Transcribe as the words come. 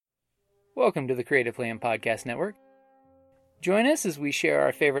Welcome to the Creative Plan Podcast Network. Join us as we share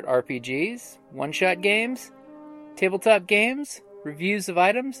our favorite RPGs, one-shot games, tabletop games, reviews of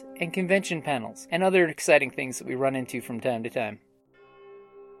items, and convention panels, and other exciting things that we run into from time to time.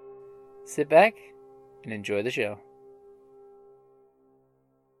 Sit back and enjoy the show.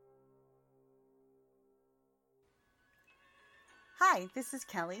 Hi, this is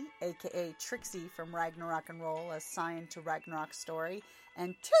Kelly, aka Trixie from Ragnarok and Roll, a Scion to Ragnarok story,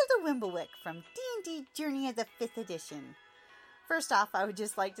 and Tilda Wimblewick from D&D Journey of the 5th Edition. First off, I would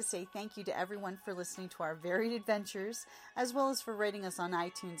just like to say thank you to everyone for listening to our varied adventures, as well as for rating us on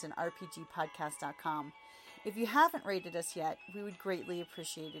iTunes and RPGpodcast.com. If you haven't rated us yet, we would greatly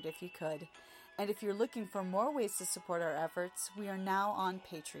appreciate it if you could. And if you're looking for more ways to support our efforts, we are now on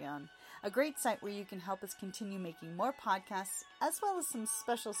Patreon, a great site where you can help us continue making more podcasts, as well as some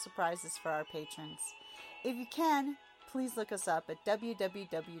special surprises for our patrons. If you can, please look us up at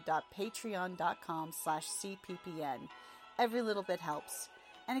www.patreon.com/cppn. Every little bit helps.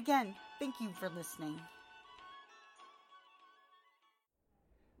 And again, thank you for listening.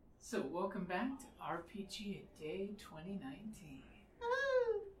 So, welcome back to RPG Day 2019.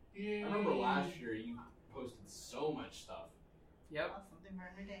 I remember last year you posted so much stuff. Yep. Something for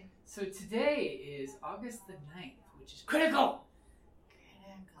every day. So today is August the 9th, which is critical!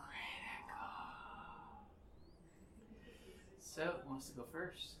 So, who wants to go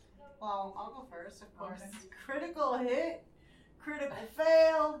first? Well, I'll go first, of course. Okay. Critical hit, critical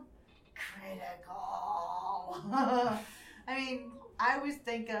fail, critical. I mean, I always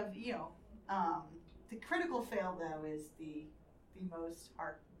think of, the critical fail, though, is the most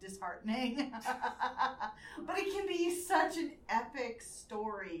disheartening. But it can be such an epic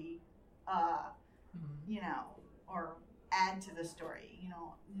story, or add to the story,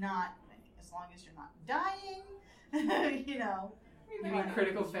 not as long as you're not dying, You mean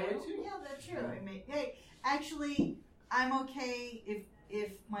critical fail? Yeah, that's true. I mean, hey, actually, I'm okay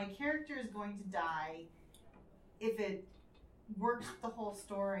if my character is going to die, if it works the whole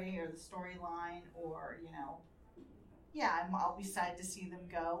story or the storyline, or I'll be sad to see them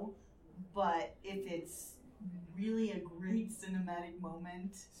go. But if it's really a great cinematic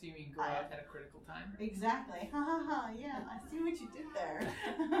moment, So you mean go out at a critical time? exactly. Ha ha ha. Yeah, I see what you did there.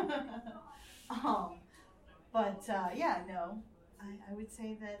 I would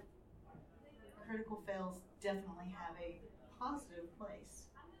say that critical fails definitely have a positive place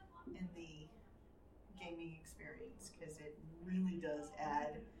in the gaming experience, because it really does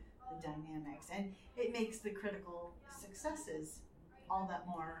add the dynamics, and it makes the critical successes all that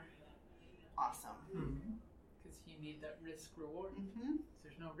more awesome. Because you need that risk reward. Mm-hmm. If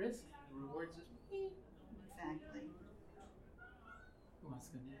there's no risk, the rewards is me. Exactly. Who wants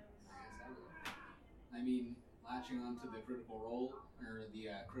to go next? I mean, latching onto the critical roll, or the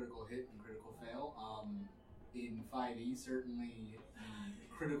critical hit and critical fail, in 5e, certainly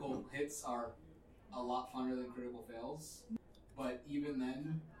critical hits are a lot funner than critical fails. But even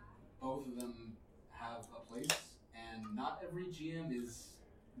then, both of them have a place, and not every GM is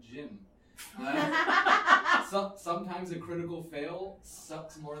Jim. Sometimes a critical fail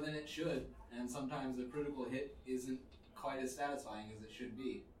sucks more than it should, and sometimes a critical hit isn't quite as satisfying as it should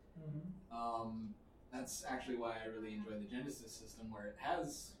be. That's actually why I really enjoy the Genesis system, where it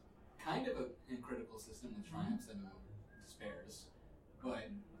has kind of a critical system with triumphs and despairs,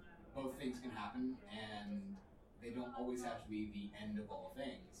 but both things can happen, and they don't always have to be the end of all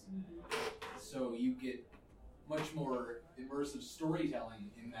things. So you get much more immersive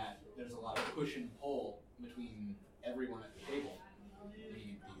storytelling in that there's a lot of push and pull between everyone at the table to get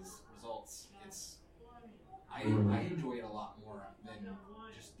these results. I enjoy it a lot more than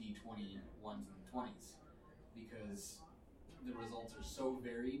just D20 1s and 20s, because the results are so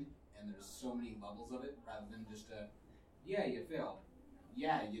varied and there's so many levels of it, rather than just you failed,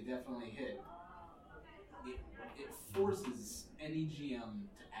 yeah, you definitely hit. It forces any GM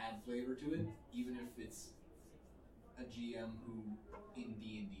to add flavor to it, even if it's a GM who in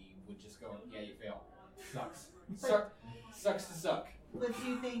D&D would just go, yeah, you fail. Sucks. Sucks to suck. But do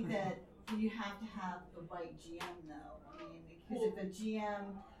you think that you have to have the right GM, though? I mean, because if a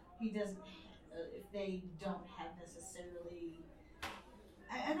GM, if they don't have necessarily,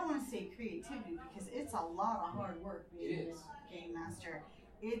 I don't want to say creativity, because it's a lot of hard work being a game master.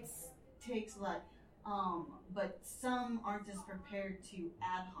 It takes a lot, but some aren't as prepared to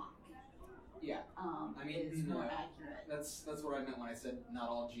ad hoc. Yeah, I mean, it's more accurate. That's what I meant when I said not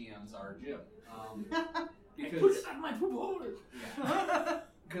all GMs are Jim. Because put it on my board. Yeah.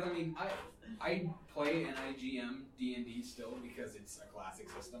 Because I mean, I play and I GM D&D still because it's a classic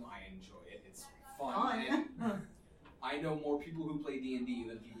system. I enjoy it. It's fun. I know more people who play D&D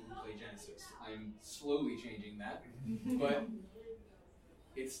than people who play Genesis. I'm slowly changing that, but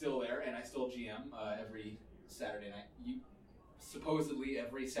it's still there, and I still GM every Saturday night. Supposedly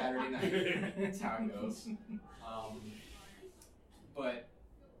every Saturday night. That's how it goes. But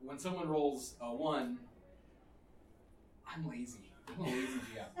when someone rolls a 1, I'm lazy. I'm a lazy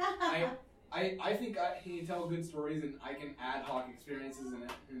GM. I think I can tell good stories, and I can ad hoc experiences and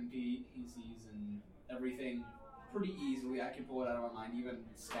NPCs and everything pretty easily. I can pull it out of my mind, even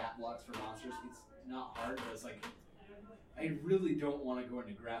stat blocks for monsters. It's not hard, but it's like, I really don't want to go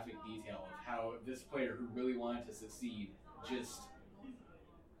into graphic detail of how this player who really wanted to succeed just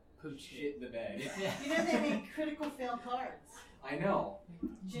shit the bed. You know they make critical fail cards. I know.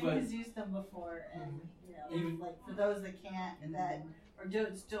 Jim but has used them before, and even, like for those that can't, that or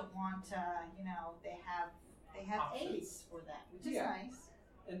just don't want to, they have Options. aids for that, which is Yeah. nice.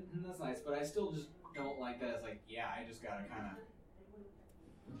 and that's nice, but I still just don't like that. It's like, yeah, I just gotta kind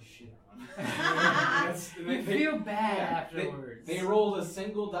of shit on it. You feel bad afterwards. They rolled a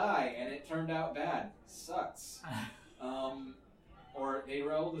single die and it turned out bad. Sucks. Or they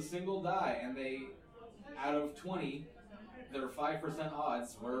rolled a single die and they, out of 20, their 5%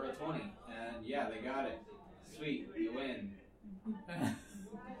 odds were a 20. And yeah, they got it. Sweet, you win.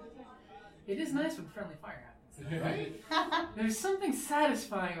 It is nice when friendly fire happens, right? There's something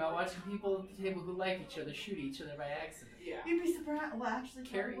satisfying about watching people at the table who like each other shoot each other by accident. Yeah. You'd be surprised. Well, actually,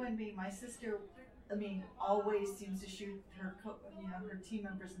 Carrie. Carrie wouldn't be. My sister, always seems to shoot her, her team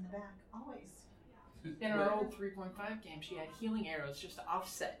members in the back. Always. In our old 3.5 game, she had healing arrows just to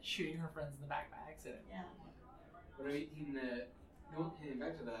offset shooting her friends in the back by accident. Yeah. But I mean, going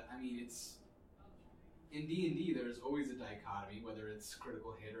back to that, I mean, it's in D&D. There's always a dichotomy, whether it's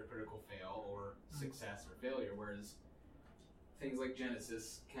critical hit or critical fail, or success or failure. Whereas things like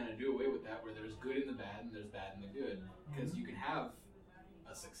Genesis kind of do away with that, where there's good in the bad and there's bad in the good, because you can have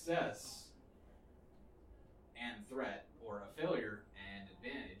a success and threat, or a failure and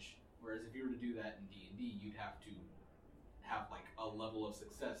advantage. Whereas if you were to do that in D&D, you'd have to have like a level of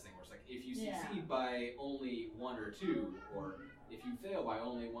success thing, where it's like if you succeed by only 1 or 2, or if you fail by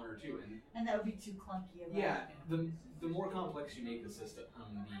only 1 or 2, and that would be too clunky. Yeah, the more complex you make the system,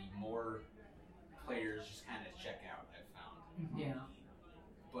 the more players just kind of check out. I've found. Yeah.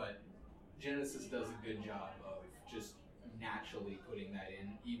 But Genesis does a good job of just naturally putting that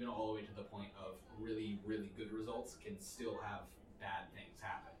in, even all the way to the point of really, really good results can still have bad things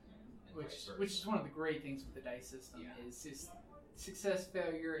happen. Which is one of the great things with the dice system, is just success,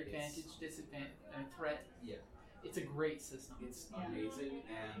 failure, advantage, disadvantage, threat. Yeah. It's a great system. It's amazing,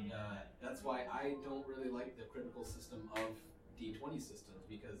 and that's why I don't really like the critical system of D20 systems,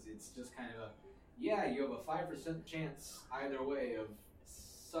 because it's just kind of you have a 5% chance either way of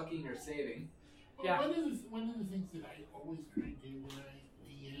sucking or saving. Yeah. One of the things that I always try to do when I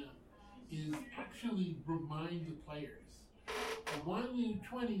DM is actually remind the players. 1 in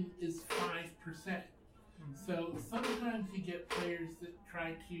 20 is 5%. So sometimes you get players that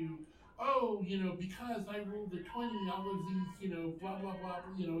try to, because I rolled a 20, all of these, blah, blah, blah,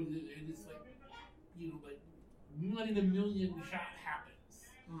 and it's like 1 in a million shot happens.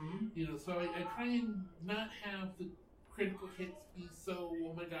 Mm-hmm. So I try and not have the critical hits be so,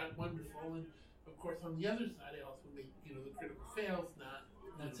 oh my god, wonderful. And of course, on the other side, I also make, the critical fails not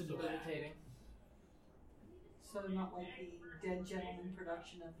so so bad. debilitating. So not like the Dead Gentleman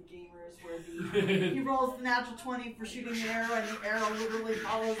production of The Gamers, where he rolls the natural 20 for shooting the arrow, and the arrow literally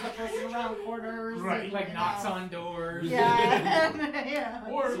follows the person around corners. Right. and, Like knocks on doors. Yeah. Yeah.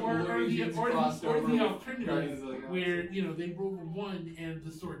 Or the alternative, Guardians of the Galaxy. where they roll a 1 and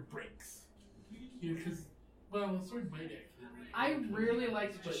the sword breaks. Because the sword might actually. I really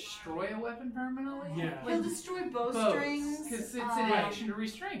like to destroy a weapon permanently. Yeah. He'll destroy bowstrings. Because it's an action to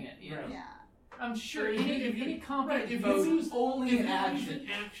restring it. You know? Right. Yeah. I'm sure If any competent if bow you use only if an you action. use an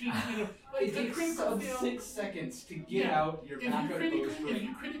action, like It the takes critical fail. 6 seconds to get out your If you backup critically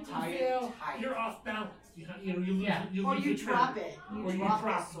bowstring. Tie it fail, tight. you're off balance. You lose. Yeah. You Or lose you your drop turn. it. Or you drop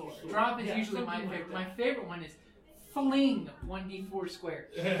the sword. Drop is Yeah, usually my something like favorite. that. My favorite one is fling 1d4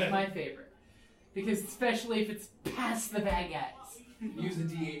 squares. My favorite. Because especially if it's past the bad guys. Use a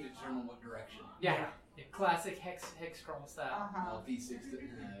D8 to determine what direction. Yeah. Classic hex crawl style. Well, D6 to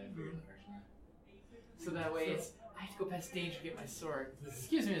direction. So that way it's, I have to go past danger to get my sword.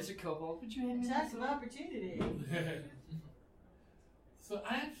 Excuse me, Mr. Kobold, would you hand me that Tax of sword? opportunity. So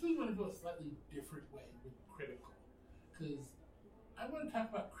I actually want to go a slightly different way with critical, because I want to talk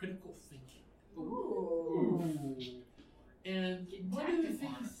about critical thinking. Ooh. And Getting one of the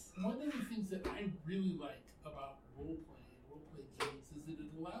tactic on things that I really like about role play games is that it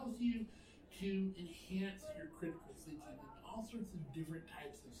allows you to enhance your critical thinking in all sorts of different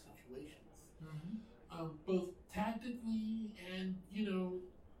types of situations, both tactically and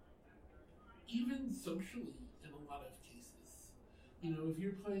even socially in a lot of cases. If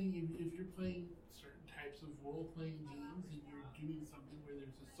you're playing certain types of role-playing games and you're doing something where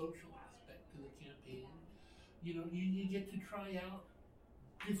there's a social aspect to the campaign, you get to try out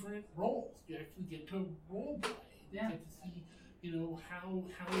different roles. You actually get to role play. You get to see, how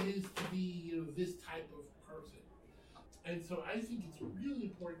it is to be, this type of person. And so I think it's really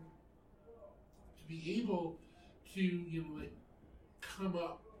important to be able to, come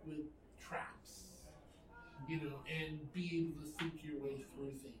up with traps, and be able to think your way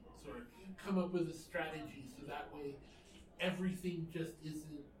through things, or come up with a strategy so that way everything just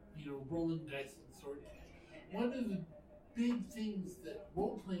isn't, rolling dice and sword play. One of the big things that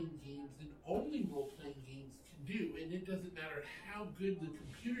role-playing games and only role-playing games can do, and it doesn't matter how good the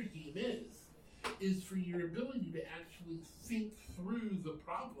computer game is for your ability to actually think through the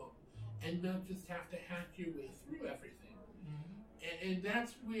problem and not just have to hack your way through everything. And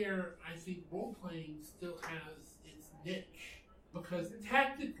that's where I think role-playing still has its niche, because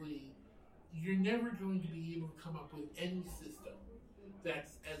tactically, you're never going to be able to come up with any system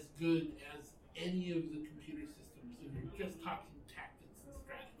that's as good as any of the computer systems if you're just talking tactics and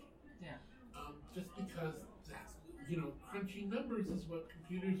strategy. Yeah. Just because that's, crunching numbers is what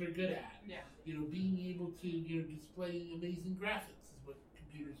computers are good at. Yeah. Being able to, display amazing graphics is what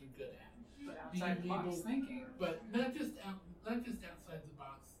computers are good at. But outside the box thinking. But not just outside the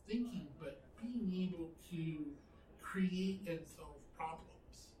box thinking, but being able to create and solve problems.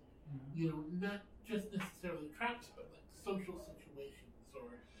 Not just necessarily traps, but like social situations,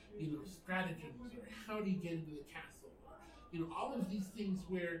 or stratagems, or how do you get into the castle, or all of these things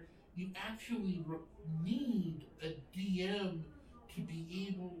where you actually need a DM to be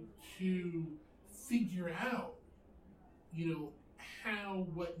able to figure out, how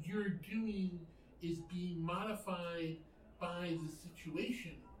what you're doing is being modified by the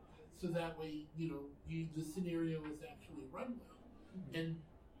situation, so that way, the scenario is actually run well. And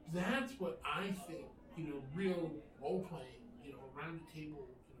that's what I think, real role-playing, around the table,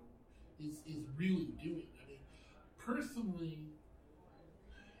 is really doing. I mean, personally,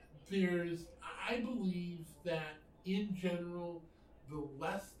 I believe that in general, the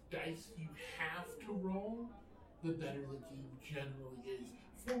less dice you have to roll, the better the game generally is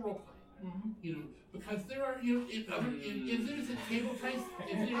for role-playing. Because there are, if there's a table dice,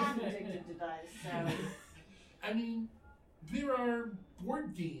 I'm addicted to dice, so. I mean, there are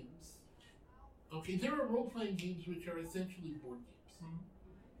board games. Okay, there are role-playing games which are essentially board games.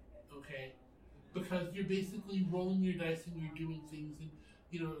 Okay, because you're basically rolling your dice and you're doing things, and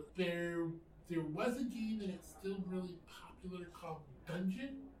there was a game and it's still really popular called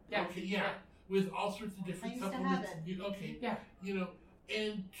Dungeon. Yeah. Okay, yeah. With all sorts of different supplements. Yeah.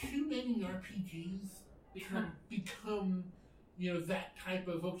 And too many RPGs become that type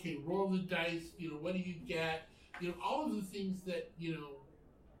of, okay, roll the dice, what do you get? All of the things that,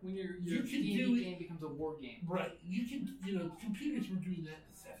 when your D&D game becomes a war game. Right. You can, computers were doing that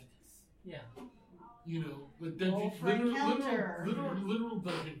in the 70s. Yeah. With dungeons, literal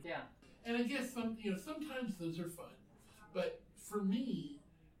dungeons. Yeah. And I guess sometimes those are fun. But for me,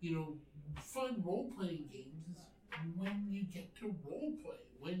 fun role-playing games is when you get to role-play,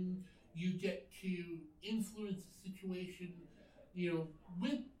 when you get to influence a situation,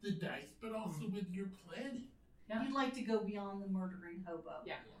 with the dice, but also with your planning. Yeah. You'd like to go beyond the murdering hobo.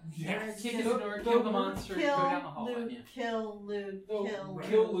 Yeah. Yes. Kick the door, kill the monster, and go down the hallway. Kill loot.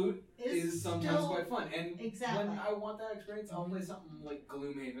 Kill loot is sometimes quite fun. And exactly. when I want that experience, I'll play something like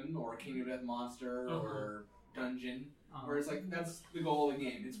Gloomhaven or King of Death Monster or Dungeon, where it's like, that's the goal of the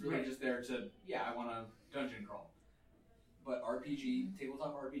game. It's really just there to, I want to dungeon crawl. But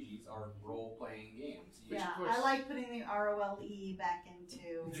tabletop RPGs are role-playing games. Yeah, I like putting the ROLE back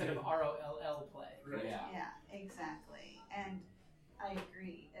into... Instead of ROLL play. Right. Yeah, exactly. And I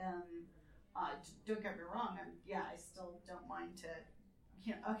agree. Don't get me wrong, I still don't mind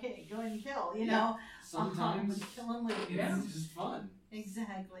to, okay, go and kill, Sometimes kill and loot. it's just fun.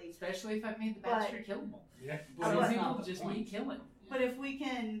 Exactly. Especially if I've made the bastard killable. Yeah. Some people just need killing. But if we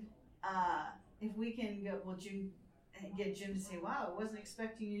can go, get Jim to say, wow, I wasn't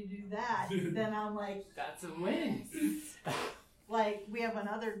expecting you to do that, then I'm like, that's a win. Like, we have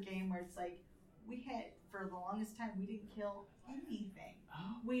another game where it's like, for the longest time, we didn't kill anything.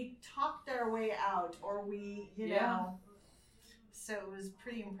 We talked our way out, or so it was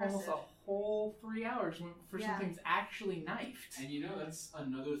pretty impressive. Almost a whole 3 hours for something's actually knifed. And that's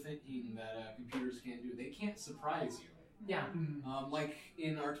another thing that computers can't do. They can't surprise you. Yeah. Like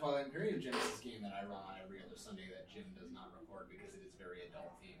in our Twilight Imperium Genesis game that I run on every other Sunday that Jim does not record because it is very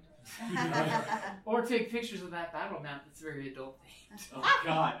adult themed. Or take pictures of that battle map that's very adult themed. Oh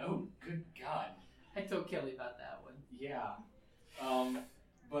God! Oh good God! I told Kelly about that one. Yeah.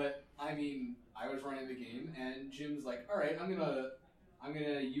 But I mean, I was running the game, and Jim's like, "All right, I'm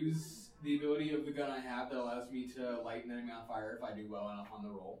gonna use the ability of the gun I have that allows me to light an enemy on fire if I do well enough on the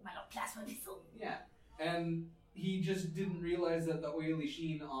roll." My little plasma missile. Yeah, and he just didn't realize that the oily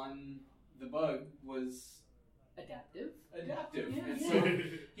sheen on the bug was Adaptive. adaptive, Yeah, and yeah. so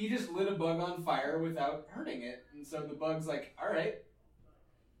he just lit a bug on fire without hurting it, and so the bug's like, "All right,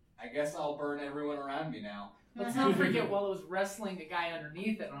 I guess I'll burn everyone around me now." Let's not forget while it was wrestling the guy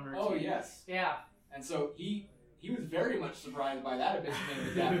underneath it on our Oh team. yes. Yeah. And so he was very much surprised by that bit of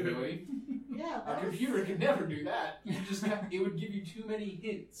adaptability. Yeah, Our computer could never do that. It would give you too many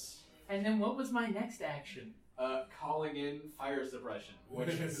hints. And then what was my next action? Calling in fire suppression,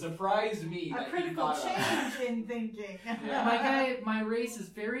 which surprised me a that he critical thought of. change in thinking. Yeah. My race is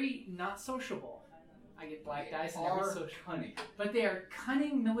very not sociable. I get black dice and never Are social. cunning. But they are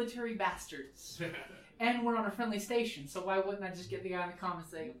cunning military bastards. And we're on a friendly station, so why wouldn't I just get the guy in the comments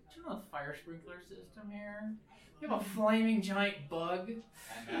saying, "Do you know the fire sprinkler system here? You have a flaming giant bug."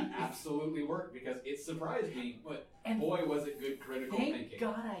 And that absolutely worked because it surprised me, but And boy was it good critical thank thinking.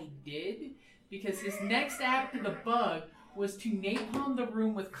 God I did, because his next act to the bug was to napalm the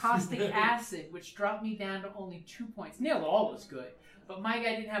room with caustic acid, which dropped me down to only 2 points. Nail all was good, but my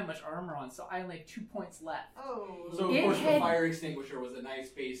guy didn't have much armor on, so I only had 2 points left. Oh. So of It course had- the fire extinguisher was a nice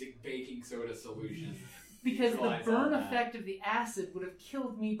basic baking soda solution. Because the Realize burn all that. effect of the acid would have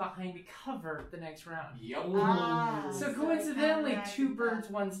killed me behind cover the next round. Yep. Ah. So So coincidentally, counteracted 2 birds,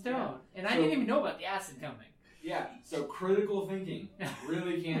 that. 1 stone. And I So- didn't even know about the acid coming. Yeah, so critical thinking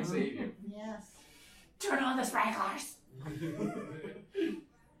really can save you. Yes. Turn on the sprinklers!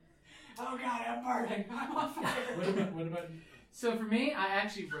 Oh God, I'm burning! I'm on fire! What about So for me, I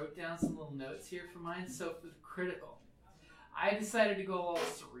actually wrote down some little notes here for mine. So for the critical, I decided to go all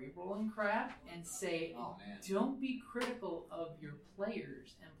cerebral and crap and say, Oh man. don't be critical of your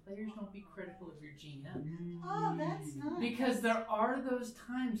players, and players don't be critical of your GM. Oh, that's nice. Because there are those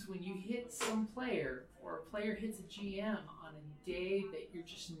times when you hit some player, or a player hits a GM on a day that you're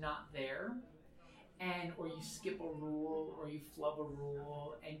just not there, and or you skip a rule, or you flub a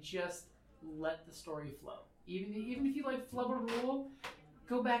rule, and just let the story flow. Even if you like flub a rule,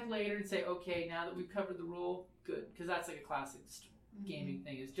 go back later and say, okay, now that we've covered the rule, good, because that's like a classic gaming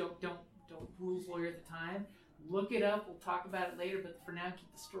thing. Is don't rules lawyer at the time. Look it up. We'll talk about it later. But for now,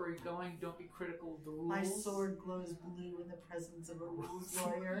 keep the story going. Don't be critical of the rules. My sword glows blue in the presence of a rules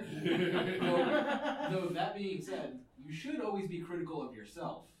lawyer. Though that being said, you should always be critical of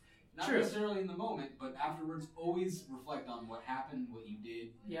yourself. Not True. necessarily in the moment, but afterwards, always reflect on what happened, what you did,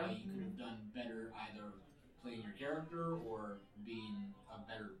 Yep. how you could have done better, either playing your character or being a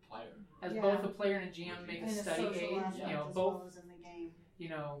better player. As Yeah. both a player and a GM make In a a study social aid, aspect you know, as both. well as in the game. You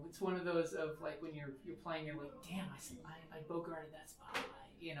know, it's one of those of like when you're playing, you're like, damn, I bogarted that spot.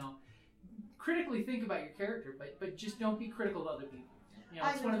 You know, critically think about your character, but just don't be critical of other people. You know,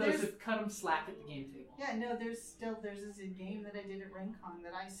 it's I- one of those there's- of cut them slack at the game table. Yeah, no, there's this game that I did at Rincon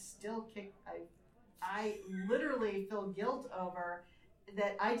that I still kick. I literally feel guilt over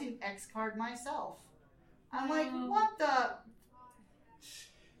that I didn't X card myself. I'm like, what the?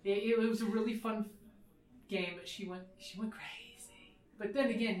 It was a really fun game, but she went crazy. But then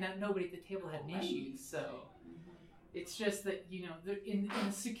again, nobody at the table had an issue, so it's just that in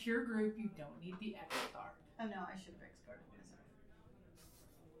a secure group, you don't need the X card. Oh no, I should have X carded myself.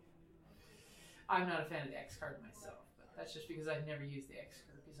 I'm not a fan of the X card myself, but that's just because I've never used the X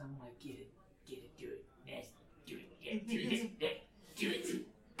card because I'm like, get it, do it, yes, do it, yeah, do it, do it,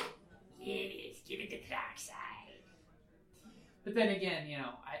 yes, give it the dark side. But then again,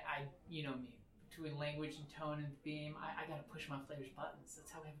 I you know me, between language and tone and theme, I gotta push my players' buttons.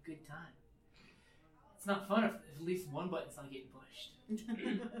 That's how we have a good time. It's not fun if at least one button's not getting pushed.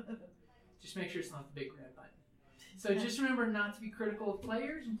 Just make sure it's not the big red button. So just remember not to be critical of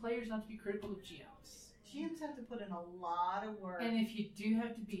players, and players not to be critical of GMs. GMs have to put in a lot of work. And if you do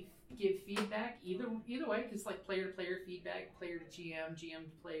have to give feedback, either way, because like player to player feedback, player to GM, GM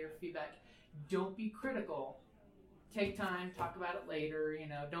to player feedback, don't be critical. Take time, talk about it later.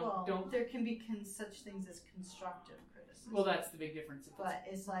 Don't. There can be such things as constructive criticism. Well, that's the big difference. But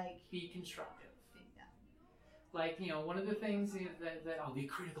it's like Be constructive. yeah. Like, one of the things that I'll be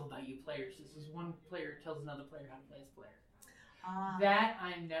critical about you players is one player tells another player how to play as a player. That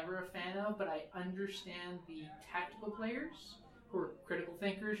I'm never a fan of, but I understand the tactical players who are critical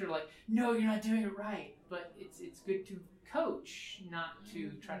thinkers are like, no, you're not doing it right. But it's good to coach, not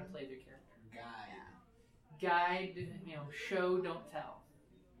to try to play their character. Guide, show, don't tell.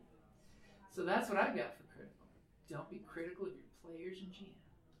 So that's what I've got for critical. Don't be critical of your players and GM.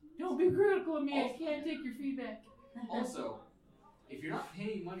 Don't be critical of me. I can't take your feedback. Also, if you're not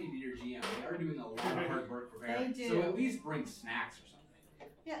paying money to your GM, they are doing a lot of hard work preparing. They do. So at least bring snacks or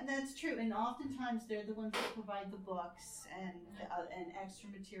something. Yeah, that's true. And oftentimes they're the ones that provide the books and extra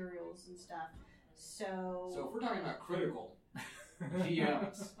materials and stuff. So if we're talking about critical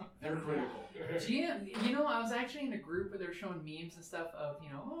GMs, they're critical. GM, I was actually in a group where they were showing memes and stuff of,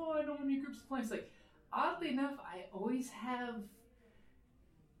 oh, I don't want any groups to play. It's like, oddly enough, I always have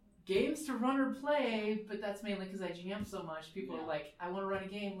games to run or play, but that's mainly because I GM so much. People are like, I want to run a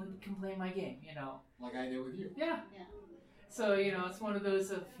game, let me come play my game, Like I did with you. Yeah. So, it's one of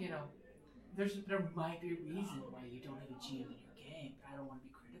those of, there might be a reason why you don't have a GM in your game, but I don't want to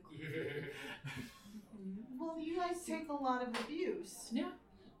be critical. Well, you guys take a lot of abuse. Yeah.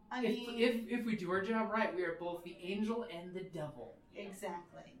 I mean, if we do our job right, we are both the angel and the devil.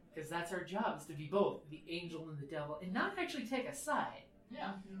 Exactly. Because that's our job, is to be both the angel and the devil, and not actually take a side.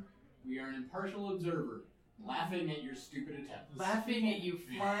 Yeah. We are an impartial observer, laughing at your stupid attempts. Laughing at you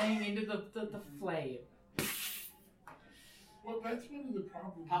flying into the flame. Well, that's one of the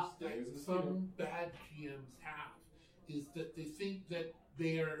problems that some bad GMs have, is that they think that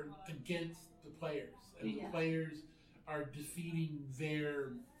they are against the players, and the players are defeating their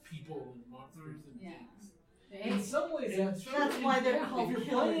people and monsters and things. In some ways, that's true. That's why they're called If you're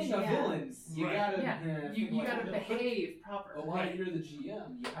killers. playing a villain, you gotta you gotta behave properly. But while you're the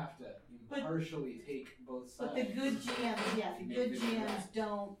GM, you have to impartially take both sides. But the good GMs, the good GMs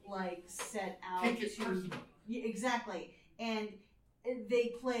don't set out Take it to personally. Exactly, and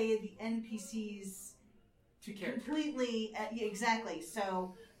they play the NPCs To character. completely. Exactly,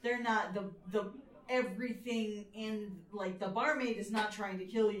 so they're not the everything in the barmaid is not trying to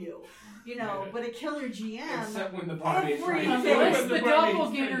kill you, but a killer GM. Except when the barmaid's trying to everything. Unless kill the you.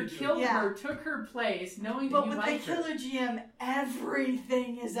 doppelganger killed Yeah. her, took her place, knowing that But you with the liked her. killer GM,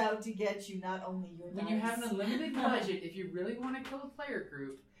 everything is out to get you, not only your When dice. you have an unlimited budget, if you really want to kill a player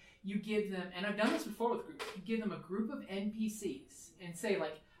group, you give them, and I've done this before with groups, you give them a group of NPCs and say,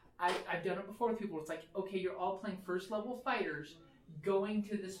 I've done it before with people, it's like, okay, you're all playing first level fighters going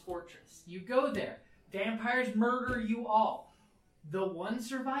to this fortress. You go there, vampires murder you all. The one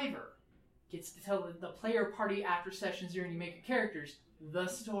survivor gets to tell the player party after session 0 and you make your characters the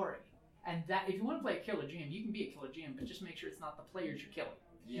story. And that, if you want to play a killer GM, you can be a killer GM, but just make sure it's not the players you're killing.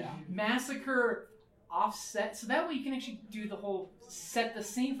 Yeah. Massacre offset, so that way you can actually do the whole set the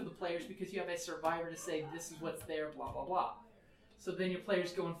scene for the players because you have a survivor to say this is what's there, blah blah blah. So then your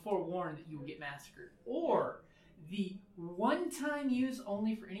players go in forewarned that you will get massacred. Or the one-time use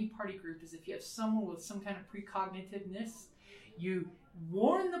only for any party group is if you have someone with some kind of precognitiveness, you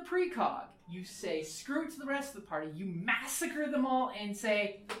warn the precog, you say screw it to the rest of the party, you massacre them all and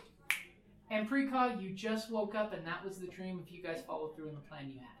say, and precog, you just woke up and that was the dream if you guys followed through on the plan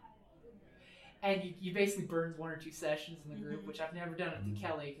you had. And you basically burned 1 or 2 sessions in the group, which I've never done it to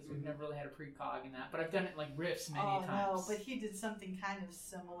Kelly because we've never really had a precog in that. But I've done it in riffs many times. No, but he did something kind of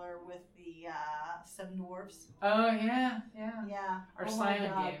similar with the Seven Dwarfs. Oh, yeah. Yeah. Our my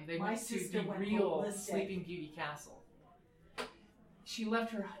silent God. game. They My went to sister the went real ballistic. Sleeping Beauty Castle. She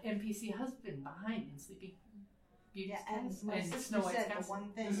left her NPC husband behind in Sleeping Beauty's and castle. my And sister Snow White's said the castle. one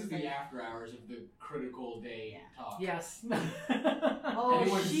thing. This is is the like, after hours of the critical day talk. Yes. oh,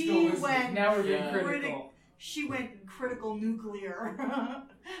 Anyone still she listening? went. Now we're being Yeah. critical. She went critical nuclear.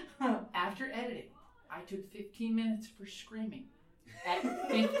 After editing, I took 15 minutes for screaming at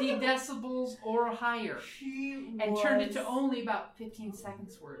 50 decibels or higher. And turned it to only about 15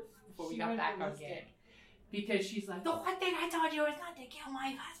 seconds worth before we She got went back on ballistic. game. Because she's like, the one thing I told you is not to kill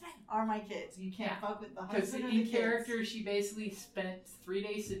my husband. Are my kids? You can't Yeah. fuck with the Because husband or in the kids. character, she basically spent 3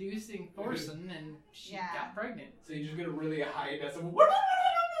 days seducing Thorson and she Yeah. got pregnant. So you just get a really high decibel.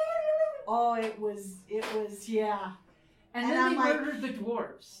 Oh, it was, yeah. And And then I'm they like- murdered the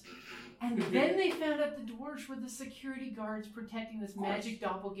dwarves. And then they found out the dwarves were the security guards protecting this magic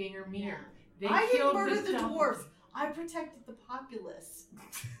doppelganger mirror. They I didn't killed murder the doppel- dwarves. I protected the populace.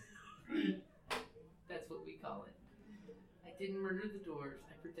 That's what we call it. I didn't murder the dwarves.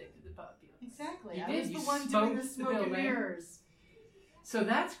 I protected the populace. Exactly. You I did. was the You one doing the smoked the smoke and building. mirrors. So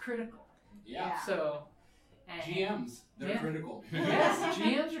that's critical. Yeah. So, and- GMs, they're Yeah. critical. Yes,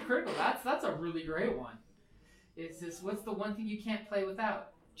 GMs are critical. That's a really great one. Is this what's the one thing you can't play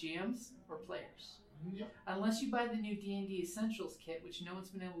without? GMs or players? Yep. Unless you buy the new D&D Essentials kit, which no one's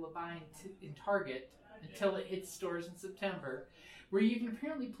been able to buy in Target until it hits stores in September, where you can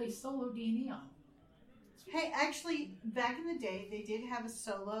apparently play solo D&D on. Hey, actually, back in the day, they did have a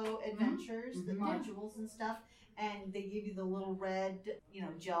solo adventures, the modules and stuff, and they give you the little red,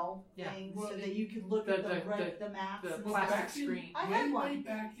 gel thing, so that you could look at the maps. The and plastic stuff. screen. I had one. Way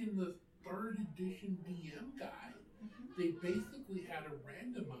back in the 3rd edition DM guide, they basically had a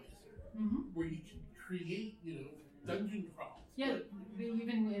randomizer where you can create, dungeon crawls. Yeah,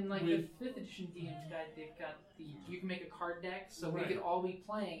 even in the 5th edition DM's guide, they've got you can make a card deck, so we could all be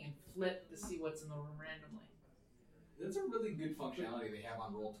playing and flip to see what's in the room randomly. That's a really good functionality they have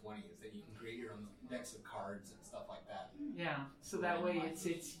on Roll20, is that you can create your own decks of cards and stuff like that. Yeah, so that way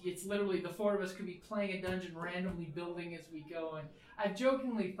it's literally the 4 of us could be playing a dungeon randomly building as we go, and I've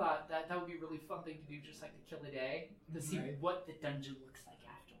jokingly thought that would be a really fun thing to do, just like to kill a day, to see what the dungeon looks like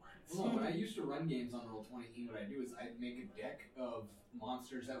afterwards. Well, when I used to run games on Roll20, what I'd do is I'd make a deck of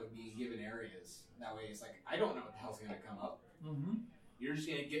monsters that would be in given areas. That way it's like, I don't know what the hell's going to come up. You're just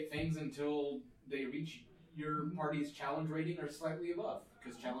going to get things until they reach your party's challenge rating or slightly above,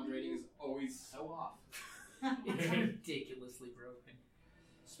 because challenge rating is always so off. It's ridiculously broken.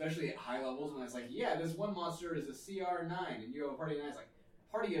 Especially at high levels when it's like, this one monster is a CR 9 and you have a party of 9. It's like,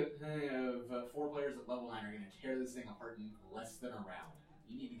 party of 4 players at level 9 are going to tear this thing apart in less than a round.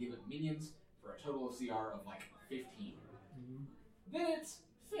 You need to give it minions for a total of CR of like 15. Then it's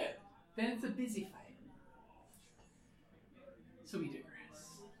fair. Then it's a busy fight. So we digress.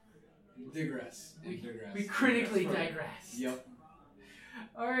 We critically digress. Yep.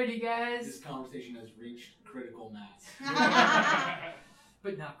 Alrighty, guys. This conversation has reached critical mass.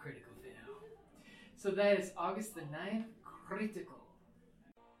 But not critical fail. So that is August the 9th, critical.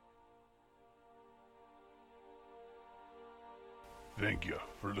 Thank you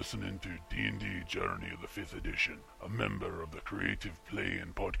for listening to D&D Journey of the 5th Edition, a member of the Creative Play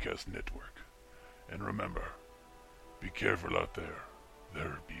and Podcast Network. And remember, be careful out there.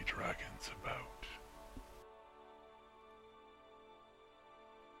 There be dragons about.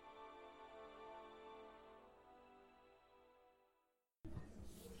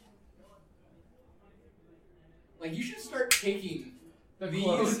 Like, you should start taking these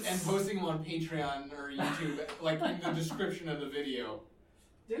quotes and posting them on Patreon or YouTube, like in the description of the video.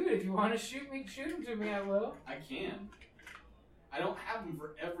 Dude, if you want to shoot them to me, I will. I can. I don't have them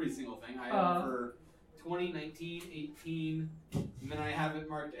for every single thing. I have them for 2019, 18, and then I have it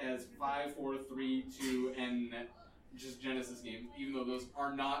marked as 5, 4, 3, 2, and just Genesis games. Even though those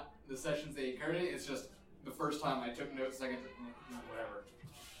are not the sessions they occurred in, it's just the first time I took notes, second, whatever.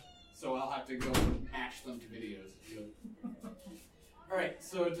 So I'll have to go and match them to videos. Alright,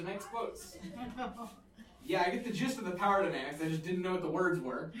 so tonight's quotes. Yeah, I get the gist of the power dynamics, I just didn't know what the words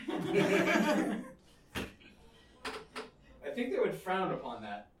were. I think they would frown upon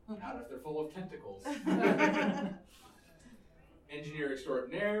that. Not if they're full of tentacles. Engineer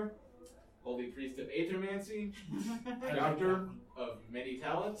extraordinaire, holy priest of aethermancy, doctor of many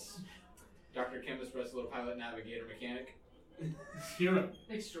talents, Dr. Chemist, wrestler, pilot, navigator, mechanic. Hero.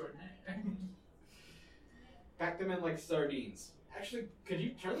 Extraordinary. Pack them in like sardines. Actually, could you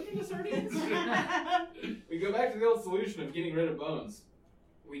turn them into sardines? We go back to the old solution of getting rid of bones.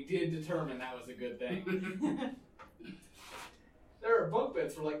 We did determine that was a good thing. There are bunk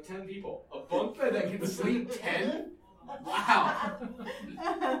beds for like 10 people. A bunk bed that can sleep 10? Wow.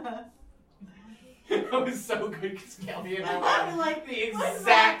 That was so good because Kelly and I were on like the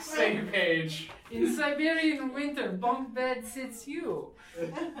exact same page. In Siberian winter, bunk bed sits you.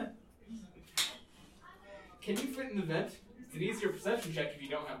 Can you fit in the vent? It's an easier perception check if you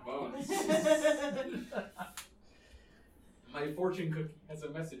don't have bones. My fortune cookie has a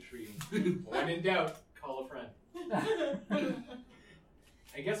message for you. When in doubt, call a friend.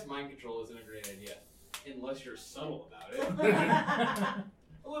 I guess mind control isn't a great idea, unless you're subtle about it.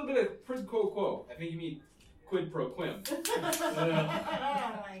 A little bit of quid pro quo. I think you mean quid pro quim.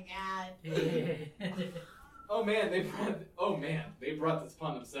 Oh my god. Oh man, they brought this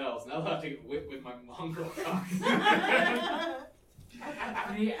upon themselves. Now they'll have to get whipped with my mongrel cock.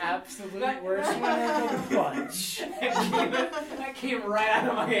 The absolute worst one of the bunch. That came right out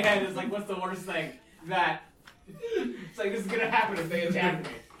of my head. It's like, what's the worst thing? That. It's like, this is gonna happen if they attack me.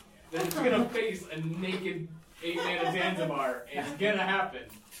 They're just gonna face a naked 8-man of Zanzibar. It's gonna happen.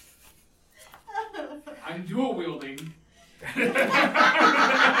 I'm dual wielding.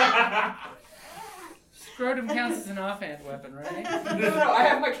 Scrotum counts as an offhand weapon, right? No, I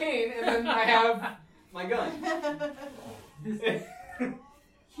have my cane and then I have my gun.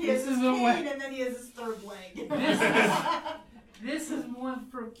 He has This his is a cane way- and then he has his third leg. This is one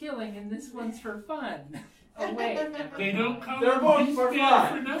for killing and this one's for fun. Oh, wait. They don't call They're them both beast for bears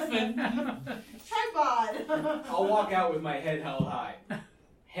fun. for nothing. Tripod. I'll walk out with my head held high.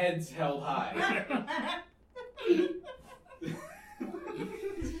 Heads held high.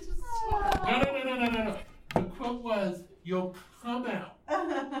 No. The quote was, "You'll come out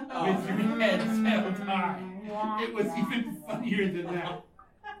with your heads held high." It was even funnier than that.